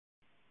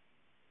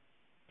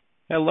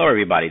Hello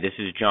everybody, this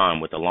is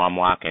John with Alarm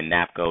Lock and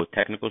NAPCO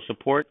Technical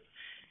Support.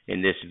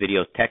 In this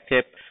video tech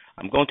tip,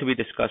 I'm going to be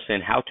discussing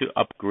how to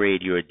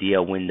upgrade your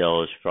DL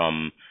Windows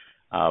from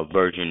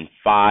version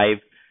 5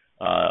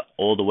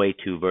 all the way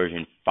to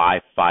version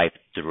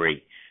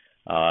 5.5.3.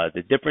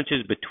 The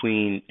differences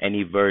between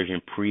any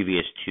version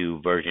previous to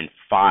version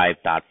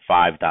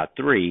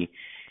 5.5.3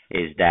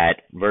 is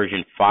that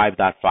version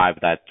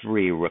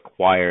 5.5.3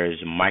 requires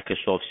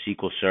Microsoft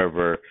SQL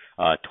Server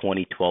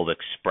 2012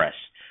 Express.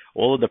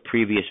 All of the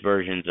previous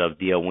versions of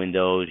DL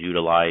Windows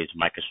utilize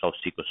Microsoft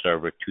SQL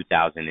Server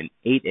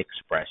 2008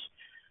 Express.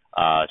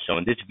 So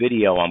in this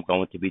video, I'm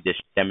going to be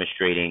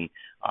demonstrating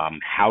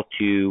how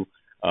to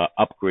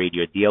upgrade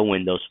your DL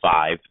Windows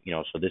 5.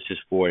 So this is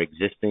for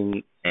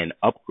existing and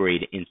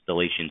upgrade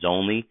installations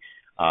only.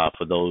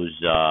 For those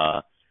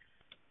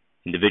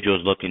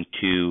individuals looking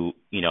to,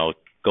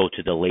 go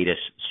to the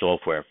latest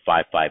software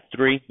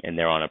 5.5.3, and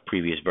they're on a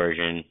previous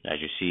version. As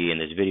you see in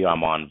this video,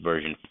 I'm on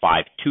version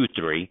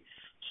 5.2.3.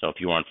 So if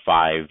you're on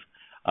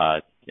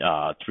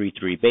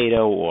 5.3.3 beta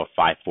or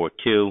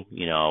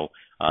 5.4.2,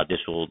 this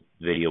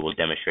video will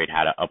demonstrate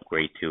how to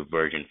upgrade to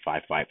version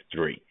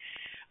 5.5.3.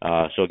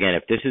 So again,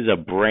 if this is a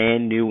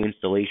brand new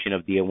installation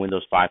of DL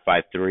Windows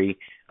 5.5.3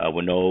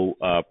 with no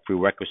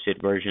prerequisite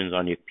versions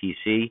on your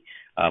PC,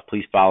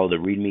 please follow the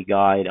README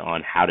guide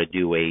on how to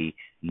do a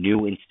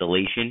new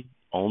installation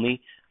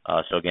only.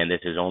 So again,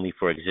 this is only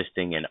for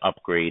existing and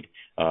upgrade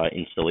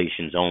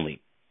installations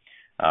only.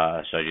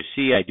 So as you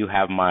see, I do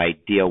have my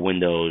DL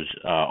Windows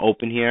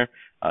open here.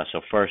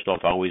 So first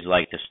off, I always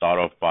like to start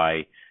off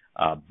by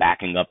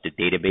backing up the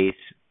database.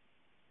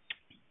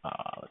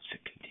 Let's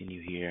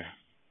continue here.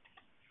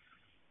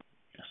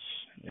 Yes,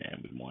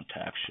 and we want to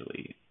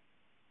actually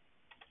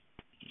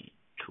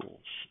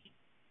tools.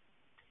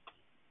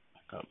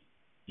 Back up.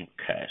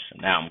 Okay, so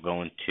now I'm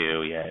going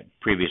to,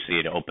 previously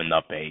it opened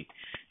up a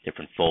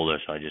different folder,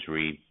 so I just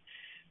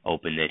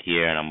reopened it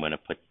here, and I'm going to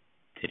put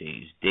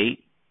today's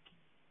date.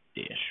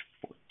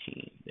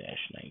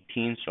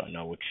 -14-19, so I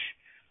know which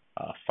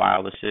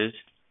file this is.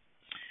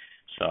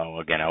 So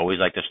again, I always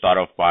like to start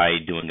off by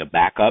doing a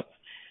backup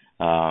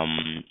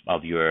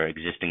of your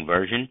existing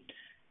version.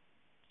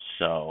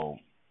 So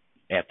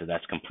after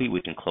that's complete,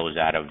 we can close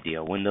out of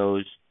DL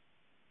Windows,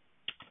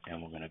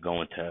 and we're going to go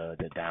into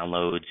the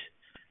downloads.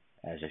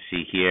 As I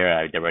see here,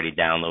 I've already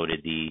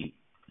downloaded the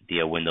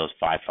DL Windows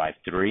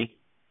 5.5.3,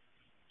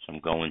 so I'm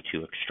going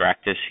to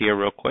extract this here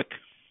real quick.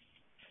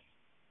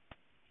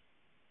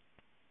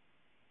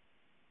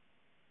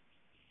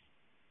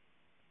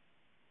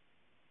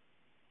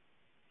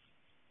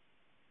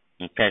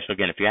 Okay, so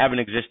again, if you have an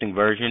existing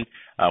version,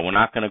 we're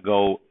not going to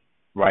go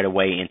right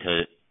away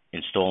into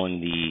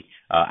installing the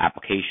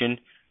application.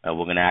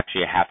 We're going to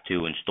actually have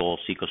to install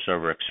SQL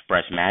Server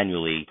Express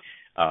manually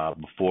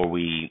before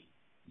we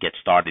get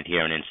started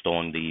here and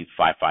installing the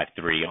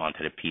 5.5.3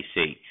 onto the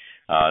PC.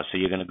 So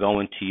you're going to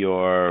go into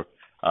your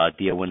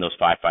DL Windows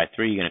 5.5.3,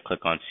 you're going to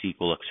click on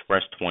SQL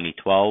Express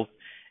 2012,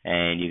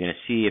 and you're going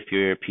to see if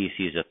your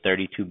PC is a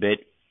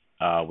 32-bit,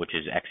 which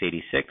is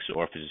x86,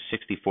 or if it's a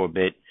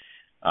 64-bit,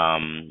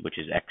 which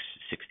is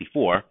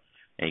x64,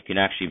 and you can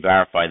actually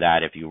verify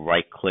that if you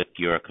right-click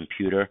your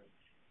computer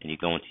and you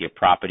go into your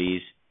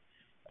properties.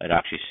 It'll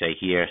actually say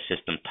here,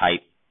 system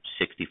type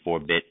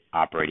 64-bit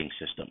operating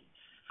system.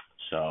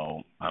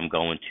 So I'm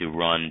going to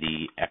run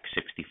the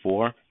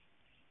x64.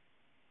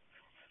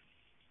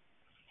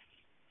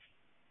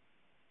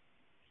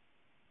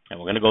 And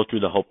we're going to go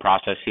through the whole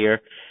process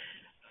here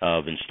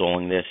of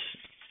installing this,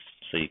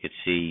 so you could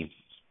see,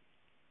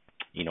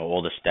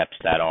 all the steps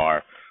that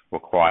are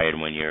required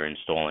when you're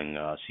installing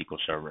SQL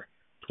Server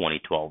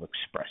 2012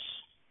 Express.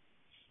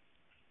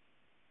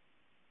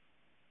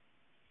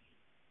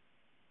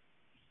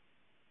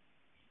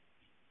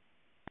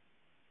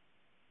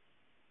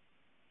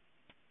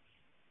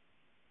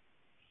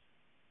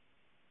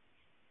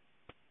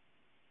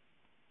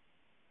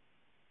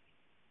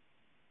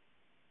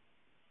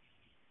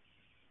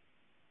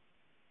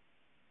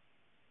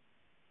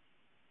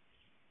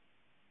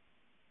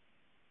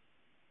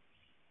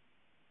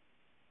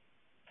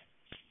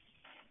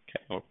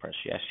 Okay, we'll press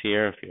yes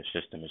here if your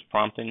system is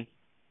prompting.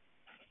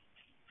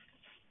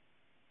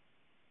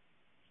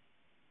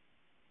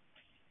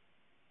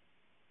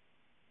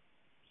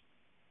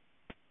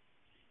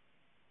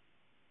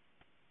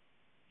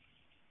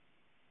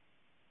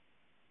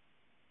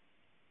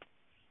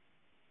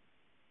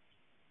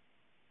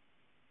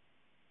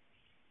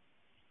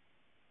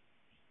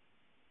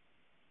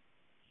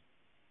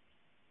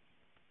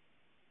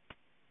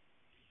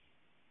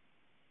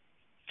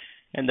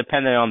 And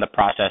depending on the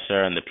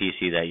processor and the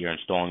PC that you're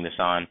installing this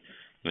on,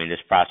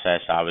 this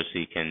process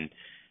obviously can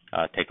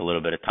take a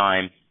little bit of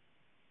time.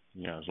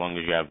 As long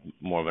as you have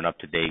more of an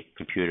up-to-date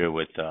computer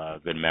with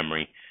good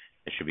memory,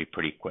 it should be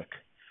pretty quick.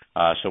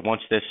 So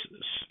once this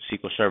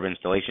SQL Server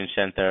Installation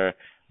Center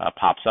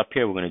pops up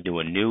here, we're going to do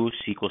a new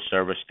SQL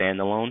Server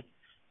standalone.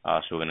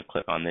 So we're going to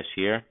click on this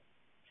here.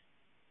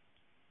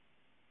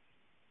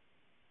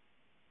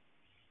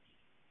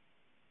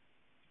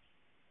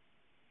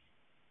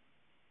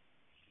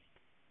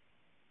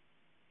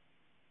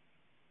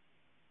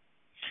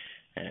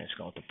 and it's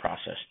going to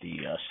process the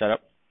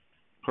setup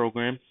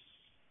program.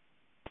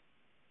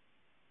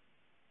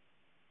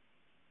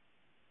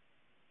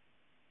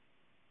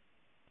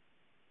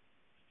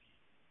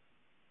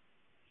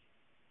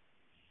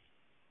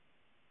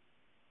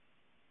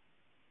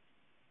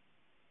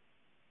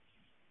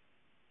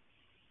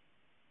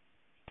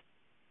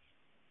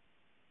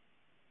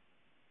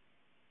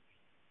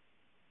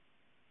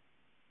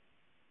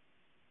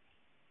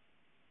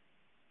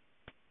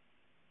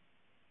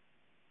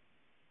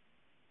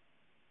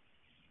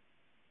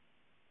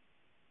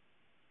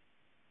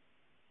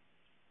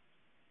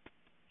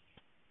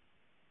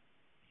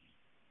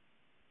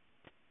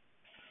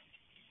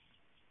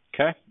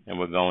 Okay, and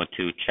we're going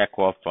to check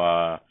off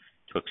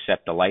to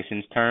accept the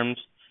license terms.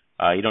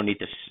 You don't need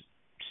to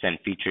send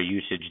feature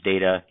usage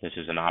data. This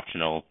is an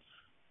optional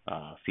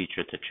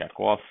feature to check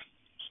off.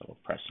 So we'll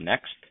press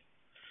next.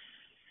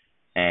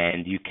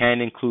 And you can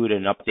include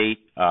an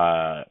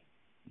update.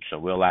 So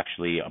we'll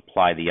actually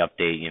apply the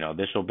update.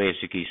 This will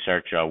basically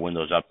search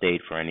Windows Update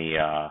for any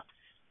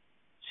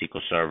SQL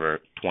Server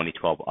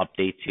 2012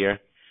 updates here.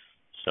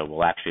 So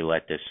we'll actually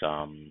let this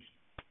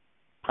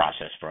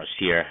process for us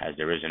here as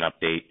there is an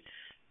update.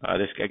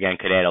 This, again,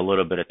 could add a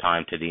little bit of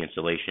time to the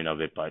installation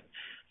of it, but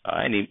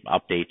any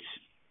updates,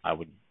 I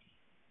would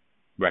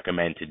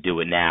recommend to do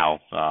it now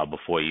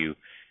before you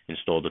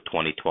install the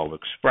 2012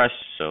 Express,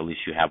 so at least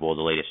you have all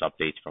the latest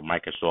updates from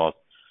Microsoft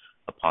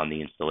upon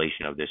the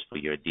installation of this for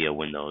your DIA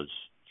Windows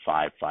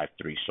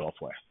 5.5.3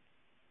 software.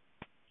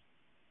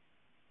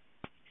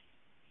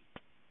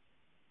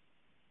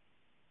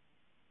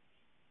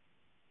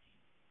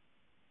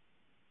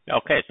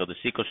 Okay, so the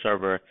SQL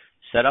Server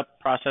setup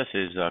process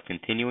is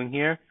continuing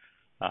here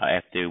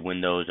after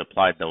Windows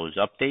applied those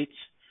updates.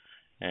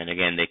 And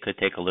again, they could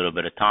take a little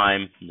bit of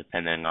time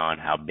depending on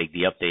how big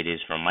the update is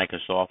from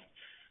Microsoft.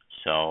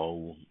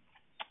 So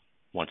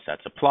once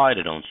that's applied,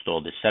 it'll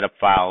install the setup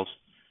files,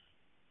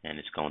 and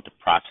it's going to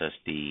process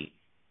the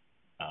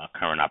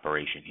current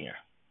operation here.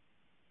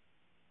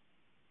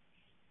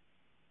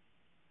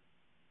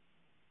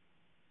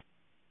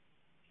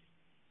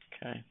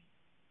 Okay.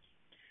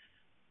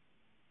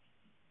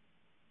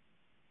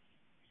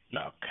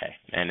 Okay,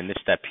 and in this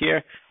step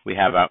here, we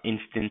have our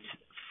instance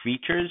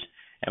features,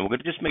 and we're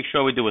going to just make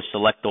sure we do a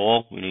select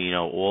all.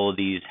 All of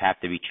these have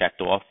to be checked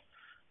off.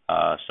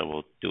 So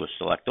we'll do a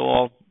select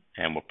all,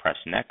 and we'll press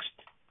next.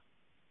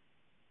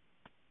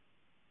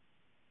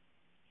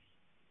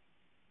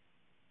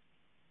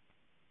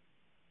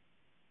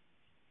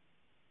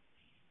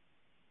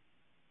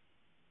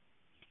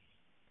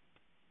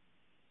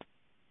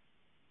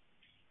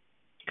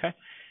 Okay,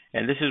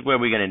 and this is where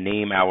we're going to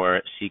name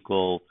our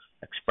SQL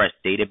Express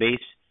database.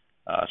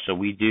 So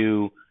we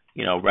do,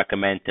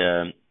 recommend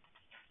to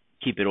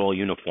keep it all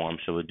uniform.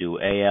 So we'll do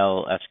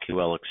AL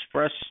SQL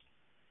Express.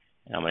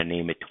 And I'm going to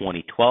name it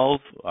 2012.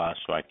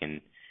 So I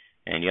can,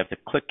 and you have to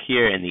click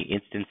here in the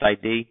instance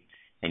ID,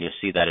 and you'll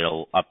see that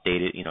it'll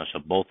update it. So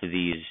both of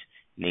these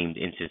named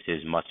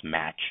instances must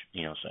match.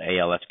 So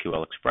AL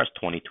SQL Express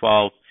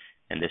 2012,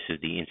 and this is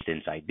the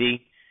instance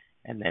ID,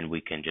 and then we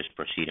can just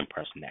proceed and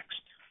press next.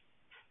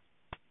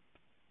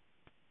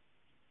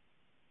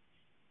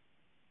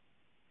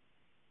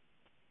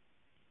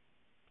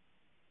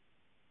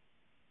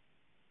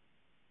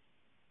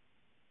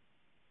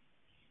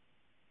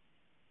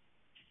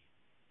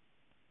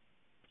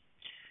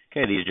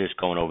 Okay, these are just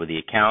going over the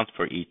accounts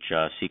for each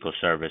SQL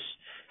service.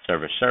 So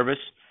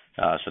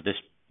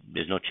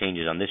there's no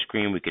changes on this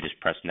screen. We could just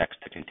press next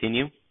to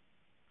continue.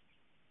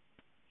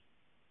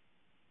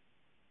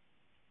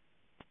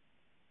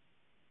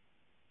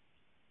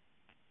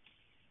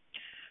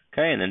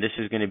 Okay, and then this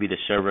is going to be the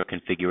server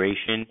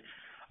configuration.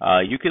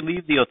 You could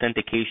leave the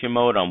authentication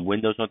mode on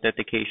Windows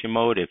authentication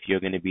mode if you're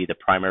going to be the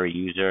primary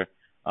user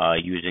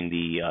using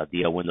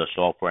the Windows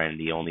software and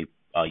the only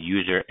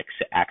user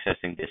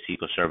accessing the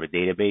SQL Server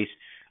database.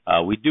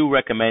 We do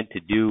recommend to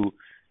do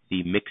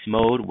the mix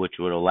mode, which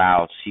would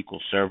allow SQL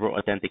Server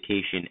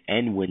authentication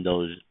and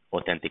Windows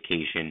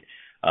authentication,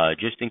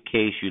 just in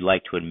case you'd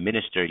like to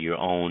administer your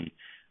own,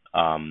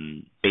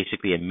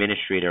 basically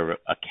administrator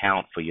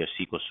account for your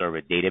SQL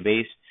Server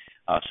database.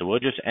 So we'll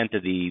just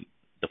enter the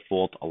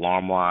default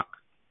alarm lock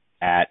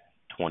at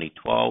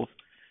 2012.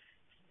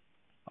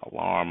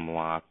 Alarm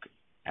lock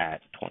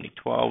at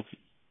 2012.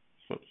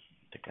 Oops,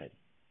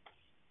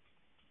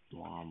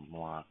 alarm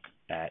lock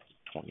at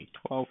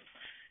 2012.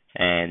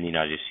 And you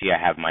see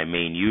I have my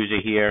main user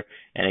here.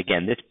 And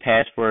again, this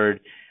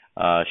password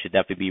should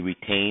definitely be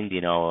retained.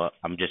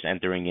 I'm just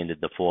entering in the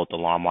default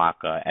alarm lock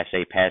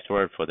SA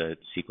password for the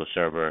SQL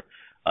Server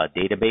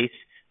database.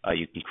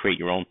 You can create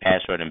your own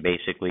password, and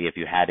basically if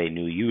you had a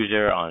new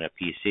user on a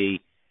PC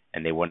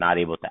and they were not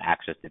able to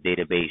access the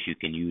database, you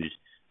can use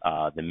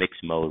the mix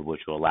mode,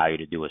 which will allow you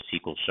to do a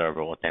SQL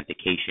Server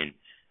authentication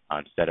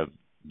instead of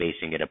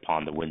basing it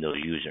upon the Windows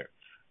user.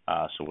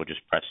 So we'll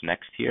just press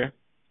next here.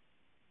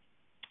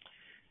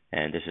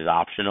 And this is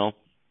optional.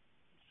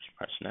 Just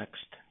press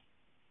next.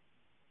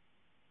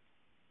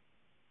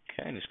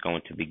 Okay, and it's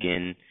going to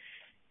begin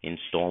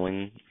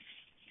installing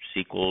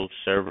SQL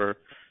Server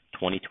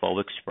 2012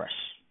 Express.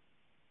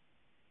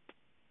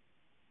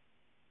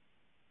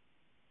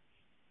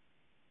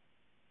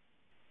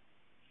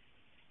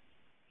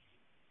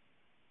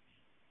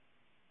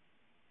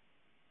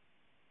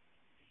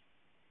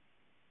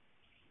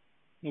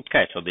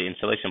 Okay, so the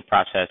installation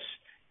process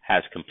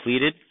has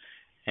completed,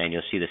 and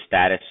you'll see the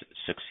status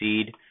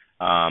succeed.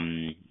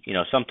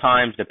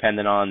 Sometimes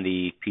depending on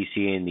the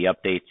PC and the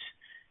updates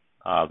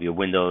of your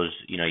Windows,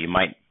 you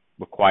might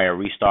require a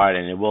restart,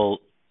 and it will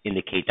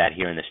indicate that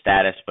here in the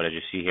status. But as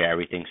you see here,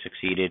 everything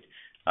succeeded,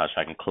 so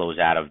I can close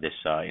out of this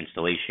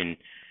installation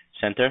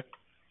center.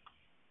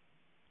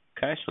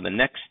 Okay, so the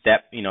next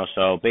step,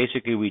 so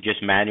basically we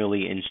just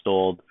manually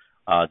installed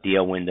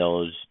DL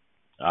Windows,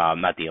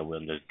 not DL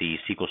Windows, the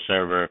SQL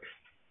Server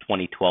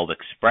 2012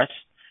 Express.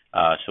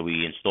 So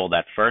we installed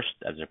that first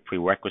as a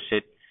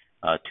prerequisite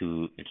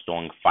to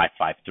installing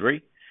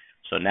 5.5.3.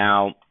 So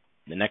now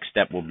the next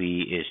step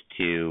is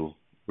to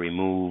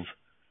remove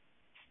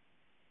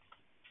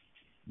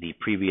the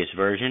previous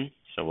version.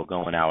 So we'll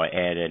go in our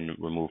add and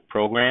remove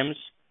programs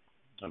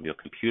of your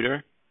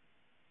computer.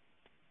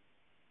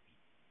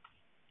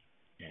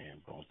 And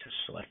I'm going to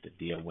select the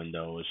DL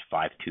Windows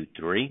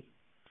 5.2.3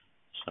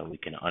 so we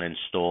can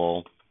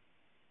uninstall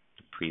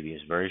the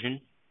previous version.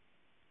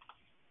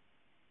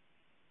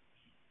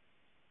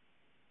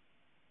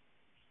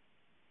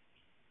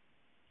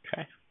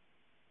 Okay.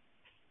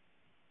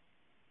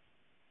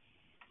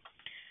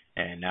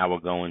 And now we're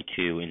going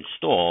to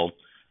install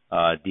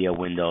DL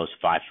Windows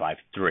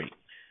 5.5.3.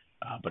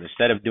 But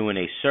instead of doing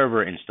a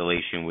server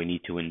installation, we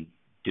need to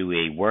do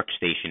a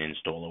workstation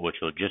installer, which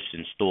will just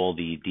install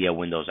the DL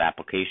Windows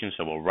application.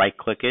 So we'll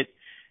right-click it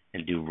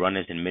and do Run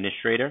as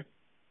Administrator.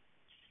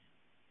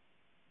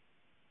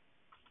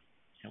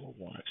 And we'll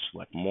want to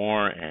select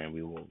More, and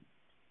we will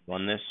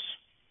run this.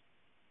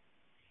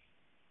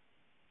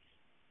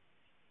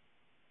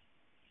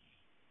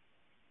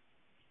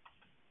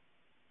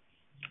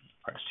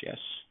 Press Yes.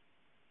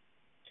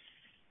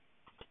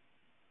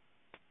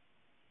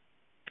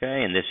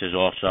 Okay, and this is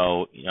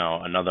also,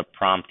 another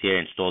prompt here.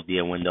 Install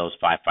DL Windows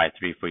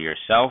 5.5.3 for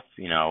yourself.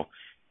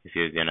 If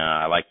you're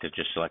I like to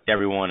just select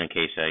everyone in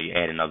case you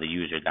add another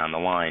user down the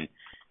line.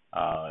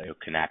 It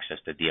can access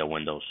the DL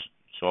Windows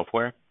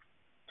software.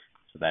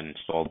 So that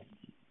installed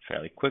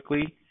fairly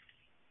quickly.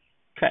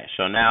 Okay,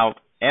 so now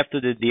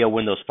after the DL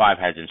Windows 5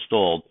 has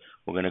installed,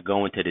 we're going to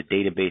go into the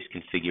database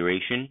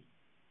configuration.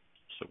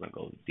 So we're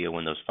going to go DL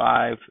Windows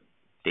 5,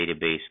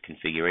 database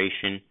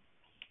configuration.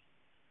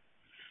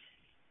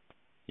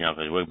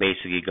 Because we're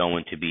basically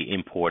going to be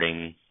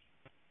importing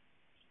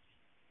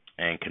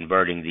and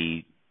converting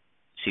the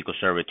SQL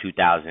Server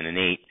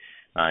 2008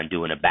 and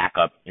doing a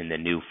backup in the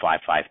new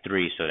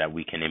 5.5.3 so that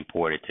we can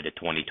import it to the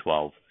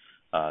 2012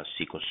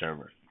 SQL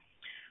Server.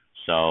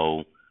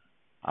 So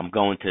I'm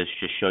going to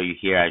just show you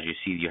here. As you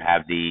see, you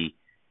have the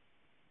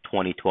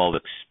 2012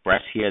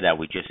 Express here that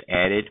we just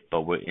added,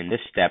 but in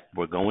this step,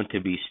 we're going to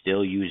be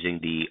still using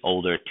the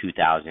older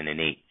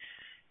 2008.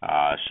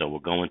 So we're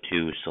going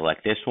to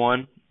select this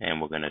one, and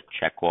we're going to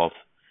check off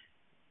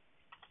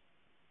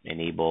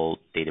Enable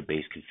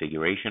Database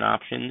Configuration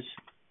Options,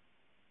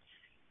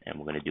 and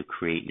we're going to do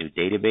Create New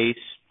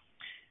Database.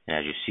 And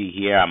as you see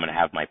here, I'm going to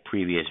have my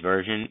previous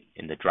version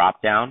in the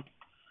drop-down,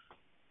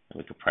 and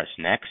we can press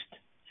Next.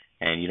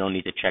 And you don't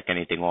need to check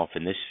anything off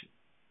in this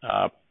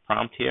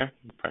prompt here.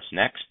 Press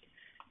Next,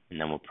 and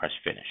then we'll press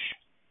Finish.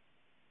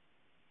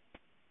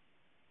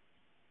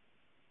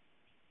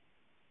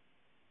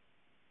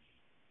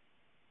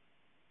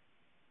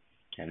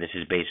 And this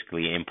is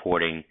basically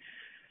importing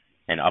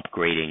and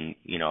upgrading,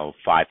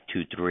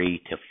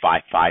 5.2.3 to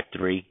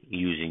 5.5.3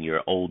 using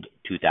your old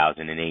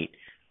 2008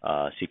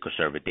 SQL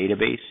Server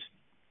database.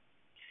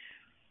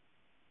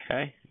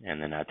 Okay,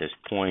 and then at this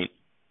point,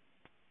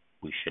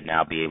 we should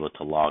now be able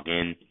to log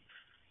in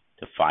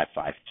to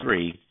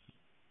 5.5.3.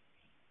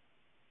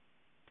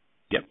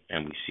 Yep,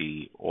 and we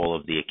see all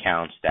of the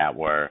accounts that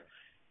were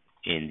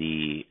in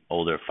the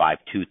older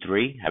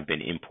 5.2.3 have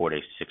been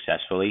imported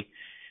successfully.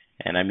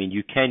 And I mean,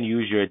 you can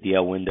use your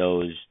DL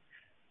Windows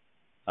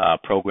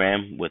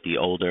program with the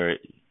older,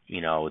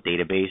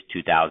 database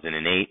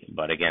 2008.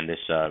 But again, this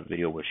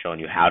video was showing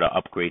you how to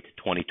upgrade to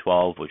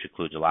 2012, which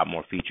includes a lot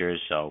more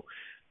features. So,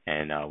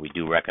 and we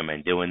do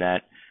recommend doing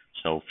that.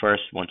 So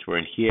first, once we're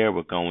in here,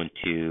 we're going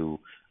to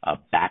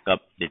back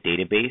up the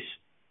database.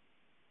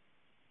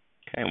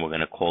 Okay, and we're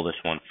going to call this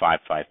one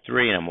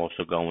 5.5.3, and I'm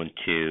also going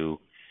to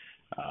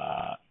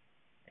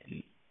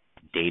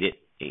date it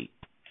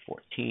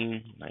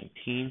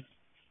 8/14/19,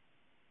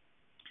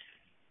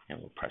 and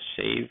we'll press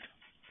Save.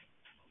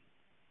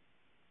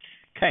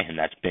 Okay, and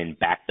that's been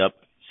backed up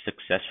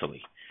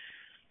successfully.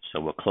 So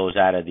we'll close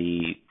out of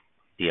the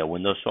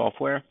Windows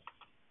software,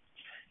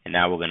 and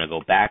now we're going to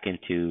go back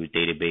into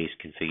database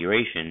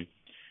configuration,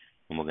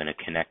 and we're going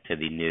to connect to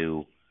the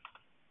new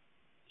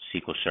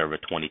SQL Server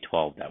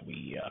 2012 that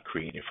we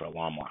created for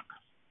AlarmLock.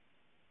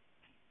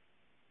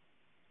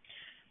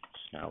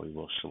 So now we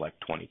will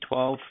select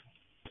 2012.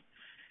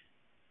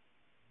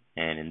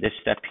 And in this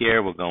step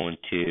here, we're going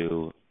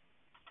to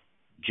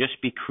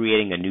just be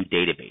creating a new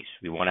database.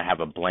 We want to have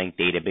a blank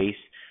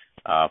database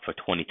for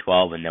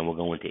 2012, and then we're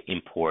going to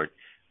import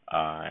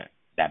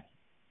that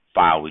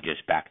file we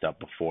just backed up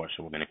before.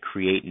 So we're going to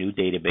create new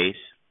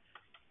database,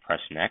 press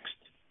next,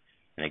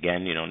 and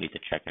again, you don't need to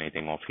check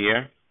anything off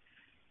here,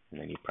 and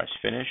then you press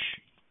finish.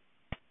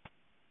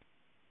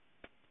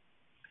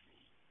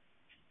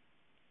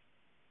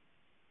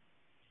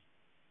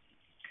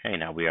 Okay,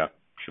 now we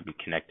should be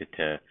connected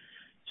to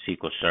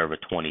SQL Server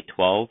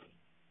 2012.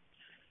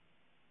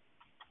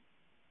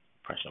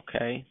 Press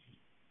OK,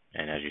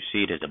 and as you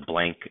see, there's a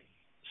blank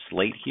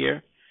slate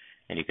here,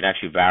 and you can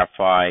actually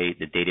verify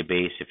the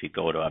database. If you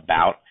go to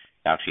About,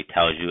 it actually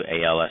tells you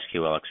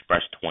ALSQL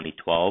Express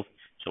 2012.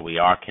 So we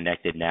are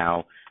connected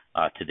now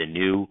to the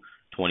new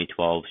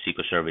 2012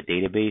 SQL Server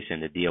database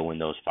in the DL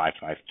Windows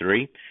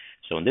 5.5.3.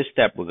 So in this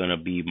step, we're going to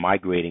be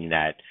migrating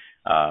that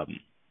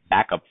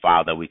backup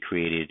file that we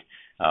created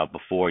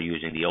before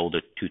using the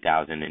older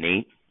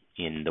 2008.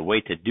 And the way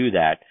to do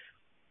that,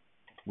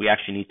 we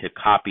actually need to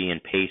copy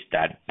and paste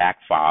that back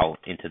file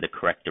into the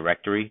correct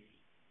directory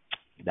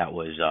that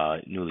was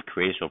newly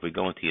created. So if we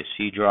go into your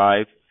C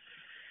drive,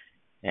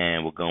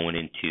 and we're going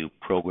into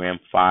Program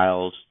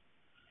Files,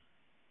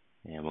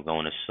 and we're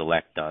going to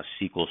select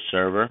SQL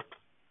Server.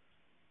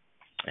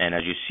 And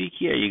as you see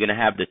here, you're going to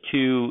have the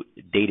two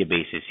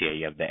databases here.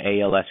 You have the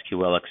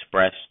ALSQL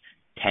Express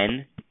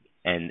 10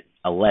 and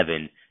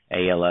 11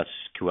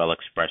 ALSQL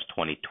Express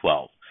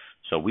 2012.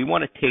 So we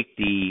want to take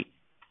the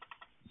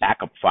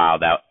backup file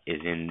that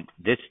is in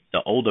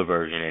the older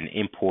version, and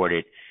import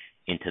it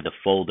into the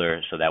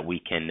folder so that we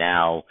can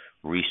now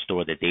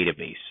restore the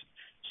database.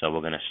 So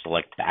we're going to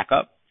select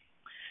Backup.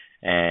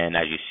 And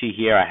as you see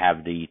here, I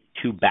have the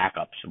two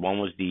backups. One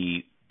was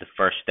the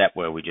first step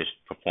where we just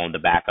performed the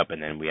backup,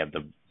 and then we have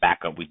the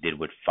backup we did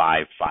with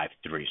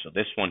 5.5.3. So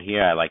this one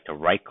here, I like to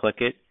right-click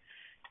it,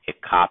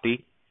 hit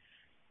Copy,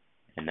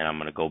 and then I'm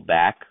going to go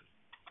back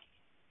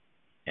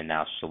and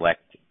now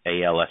select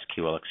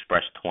ALSQL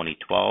Express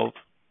 2012,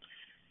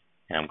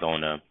 and I'm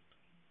going to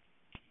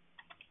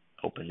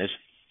open this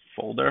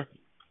folder,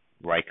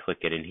 right-click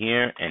it in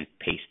here, and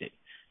paste it.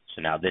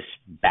 So now this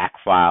back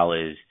file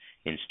is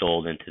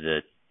installed into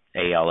the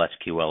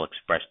ALSQL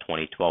Express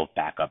 2012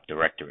 backup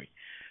directory.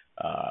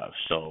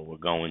 So we're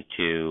going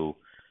to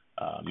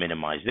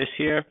minimize this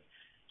here.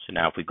 So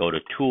now if we go to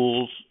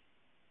Tools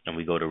and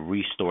we go to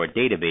Restore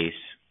Database,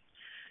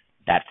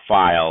 that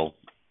file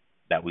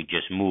that we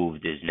just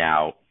moved is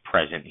now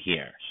present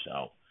here.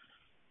 So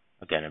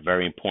again, a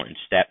very important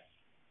step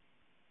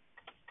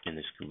in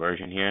this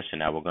conversion here. So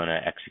now we're going to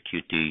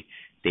execute the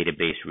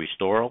database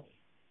restoral.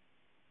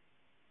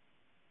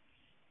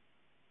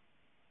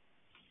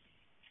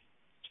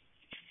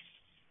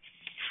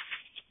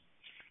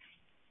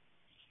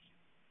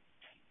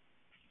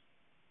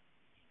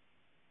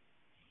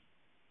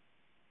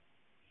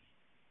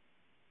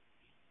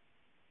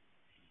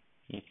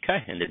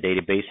 Okay, and the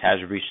database has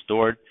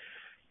restored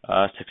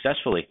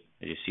successfully.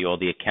 As you see, all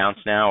the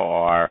accounts now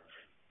are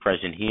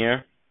present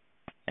here,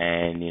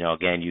 and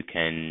again, you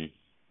can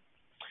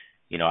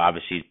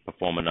obviously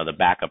perform another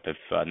backup if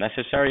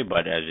necessary.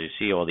 But as you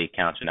see, all the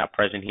accounts are now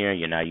present here.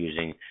 You're now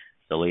using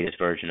the latest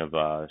version of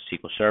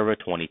SQL Server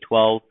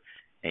 2012,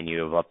 and you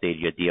have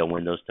updated your DL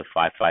Windows to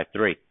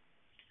 5.5.3.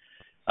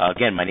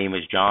 Again, my name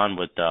is John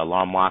with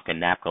Alarm Lock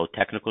and NAPCO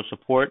Technical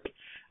Support.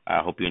 I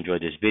hope you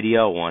enjoyed this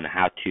video on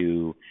how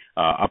to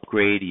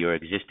upgrade your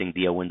existing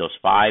DL Windows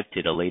 5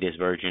 to the latest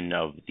version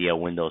of DL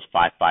Windows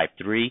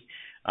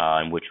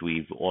 5.5.3, in which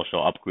we've also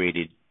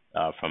upgraded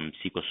from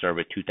SQL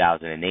Server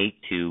 2008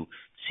 to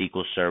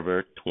SQL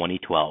Server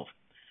 2012.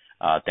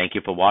 Thank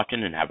you for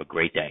watching, and have a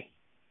great day.